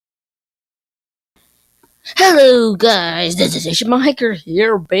Hello guys, this is Asian Hiker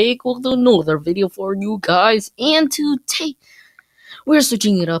here, back with another video for you guys, and today we're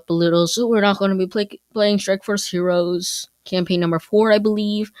switching it up a little, so we're not going to be playing Strike Force Heroes, campaign number 4, I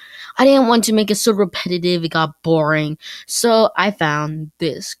believe. I didn't want to make it so repetitive, it got boring, so I found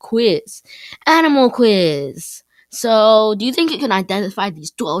this quiz, animal quiz. So, do you think you can identify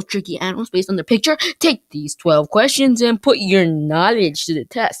these 12 tricky animals based on their picture? Take these 12 questions and put your knowledge to the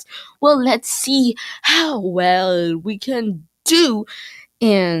test. Well, let's see how well we can do,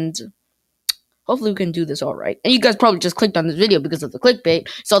 and hopefully we can do this all right. And you guys probably just clicked on this video because of the clickbait.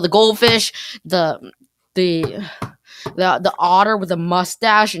 Saw the goldfish, the otter with a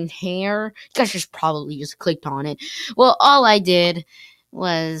mustache and hair. You guys just probably just clicked on it. Well, all I did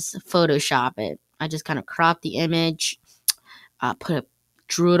was Photoshop it. I just kind of cropped the image,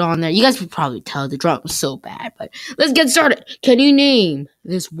 drew it on there. You guys could probably tell the drawing was so bad, but let's get started. Can you name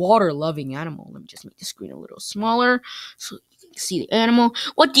this water-loving animal? Let me just make the screen a little smaller so you can see the animal.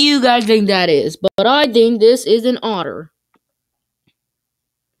 What do you guys think that is? But I think this is an otter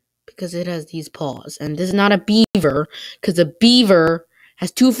because it has these paws, and this is not a beaver because a beaver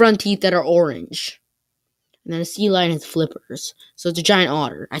has 2 front teeth that are orange. And then a sea lion has flippers. So it's a giant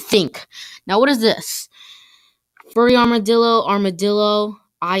otter, I think. Now, what is this? Furry armadillo, I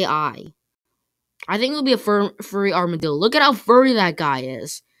think it'll be a furry armadillo. Look at how furry that guy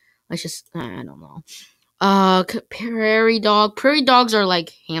is. I don't know. Prairie dog. Prairie dogs are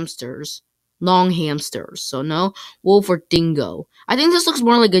like hamsters. Long hamsters. So no. Wolf or dingo. I think this looks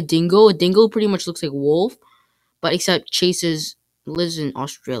more like a dingo. A dingo pretty much looks like a wolf. But except lives in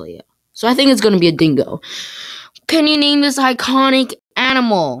Australia. So I think it's going to be a dingo. Can you name this iconic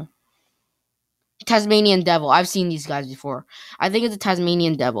animal? Tasmanian devil. I've seen these guys before. I think it's a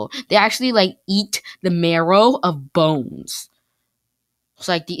Tasmanian devil. They actually eat the marrow of bones. It's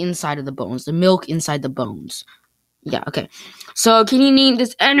like the inside of the bones. The milk inside the bones. Yeah, okay. So can you name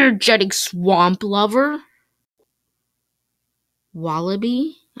this energetic swamp lover?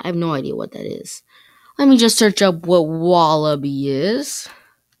 Wallaby? I have no idea what that is. Let me just search up what wallaby is.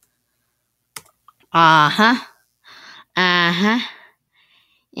 Yeah,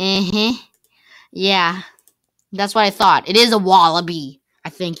 that's what I thought. It is a wallaby. I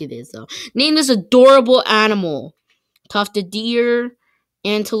think it is, though. Name this adorable animal. Tufted deer,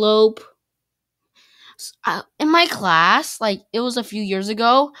 antelope. In my class, it was a few years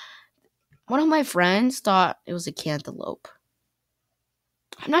ago, one of my friends thought it was a cantaloupe.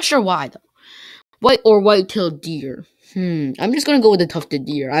 I'm not sure why, though. White-tailed deer. I'm just gonna go with the tufted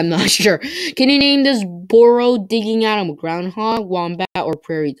deer. I'm not sure. Can you name this burrow-digging animal? Groundhog, wombat, or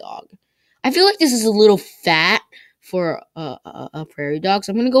prairie dog? I feel like this is a little fat for a prairie dog,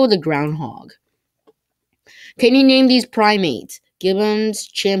 so I'm gonna go with a groundhog. Can you name these primates? Gibbons,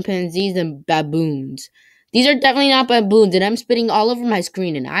 chimpanzees, and baboons. These are definitely not baboons, and I'm spitting all over my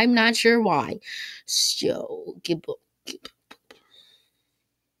screen, and I'm not sure why. So,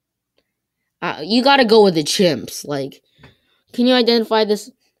 you gotta go with the chimps. Can you identify this?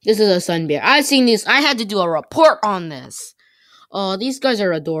 This is a sun bear. I've seen these. I had to do a report on this. Oh, these guys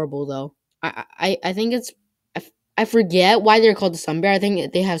are adorable, though. I think it's... I forget why they're called the sun bear. I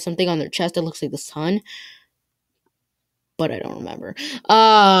think they have something on their chest that looks like the sun. But I don't remember.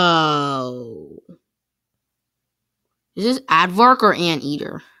 Oh. Is this aardvark or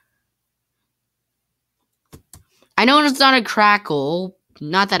anteater? I know it's not a crackle.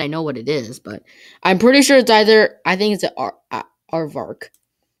 Not that I know what it is, but I'm pretty sure it's either... I think it's an aardvark.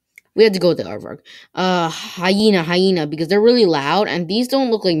 We had to go with the aardvark. Hyena, because they're really loud, and these don't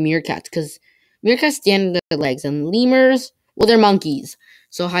look like meerkats, because meerkats stand on their legs, and lemurs, well, they're monkeys.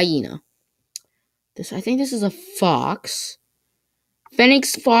 So hyena. I think this is a fox.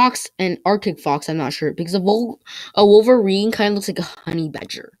 Phoenix fox and Arctic fox, I'm not sure, because a wolverine kind of looks like a honey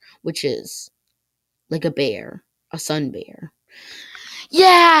badger, which is like a bear, a sun bear.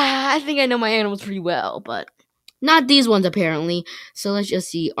 Yeah, I think I know my animals pretty well, but not these ones, apparently. So let's just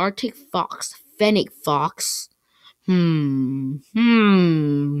see. Arctic fox. Fennec fox. I'm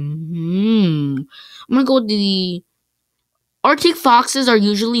gonna go with the... Arctic foxes are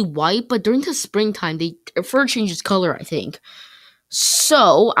usually white, but during the springtime, their fur changes color, I think.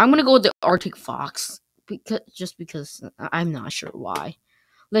 So, I'm gonna go with the Arctic fox. Because I'm not sure why.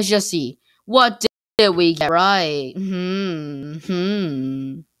 Let's just see. What did we get right?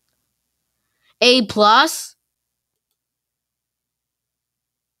 A plus?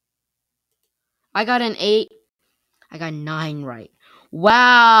 I got an 8. I got 9 right.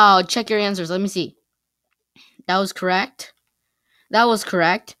 Wow. Check your answers. Let me see. That was correct. We were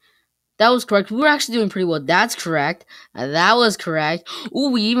actually doing pretty well. That's correct. That was correct.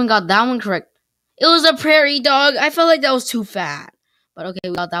 Ooh, we even got that one correct. It was a prairie dog. I felt like that was too fat. But okay,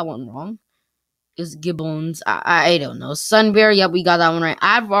 we got that one wrong. It was gibbons. I don't know. Sun bear. Yep, we got that one right.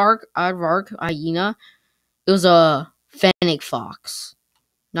 Aardvark, hyena. It was a fennec fox,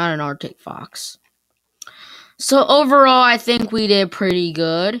 not an Arctic fox. So overall, I think we did pretty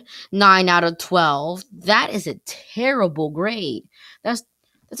good. 9 out of 12. That is a terrible grade. That's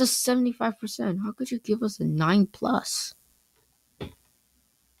a 75%. How could you give us a 9 plus?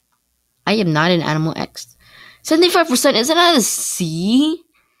 I am not an animal X. 75%, isn't that a C?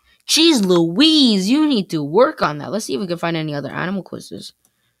 Jeez Louise, you need to work on that. Let's see if we can find any other animal quizzes.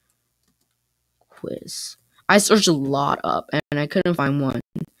 Quiz. I searched a lot up and I couldn't find one.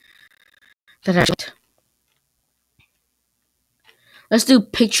 Let's do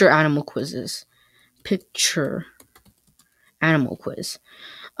picture animal quizzes. Picture animal quiz.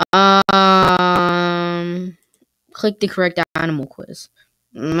 Click the correct animal quiz.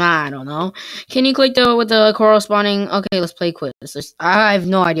 I don't know. Can you click with the corresponding? Okay, let's play quiz. I have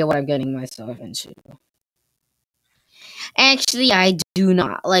no idea what I'm getting myself into. Actually, I do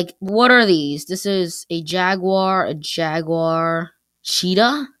not. Like, what are these? This is a jaguar,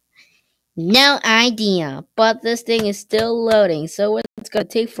 cheetah? No idea. But this thing is still loading, so it's gonna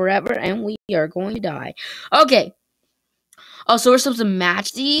take forever, and we are going to die. Okay. Oh, so we're supposed to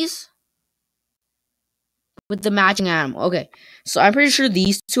match these with the matching animal. Okay. So I'm pretty sure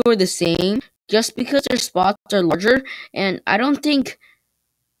these two are the same, just because their spots are larger, and I don't think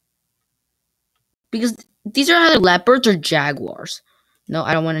because these are either leopards or jaguars. No,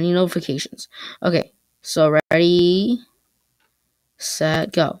 I don't want any notifications. Okay, so ready,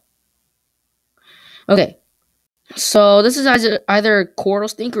 set, go. Okay, so this is either a coral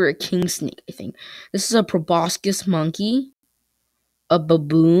snake or a king snake, I think. This is a proboscis monkey, a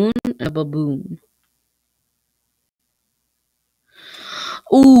baboon, and a baboon.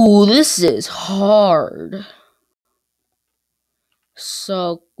 Ooh, this is hard.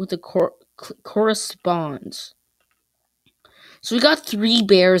 So, with the corresponds. So we got 3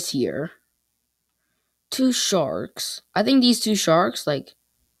 bears here. 2 sharks. I think these 2 sharks, like...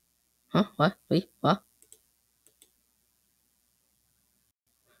 Huh? What? Wait, what?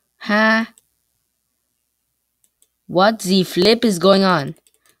 Huh? What the flip is going on?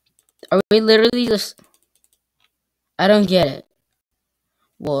 Are we literally just... I don't get it.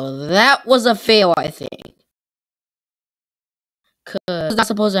 Well, that was a fail, I think. Because it's not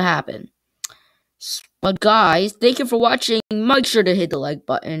supposed to happen. But guys, thank you for watching. Make sure to hit the like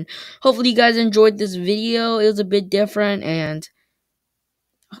button. Hopefully you guys enjoyed this video. It was a bit different. And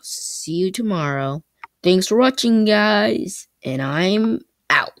I'll see you tomorrow. Thanks for watching, guys. And I'm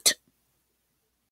out.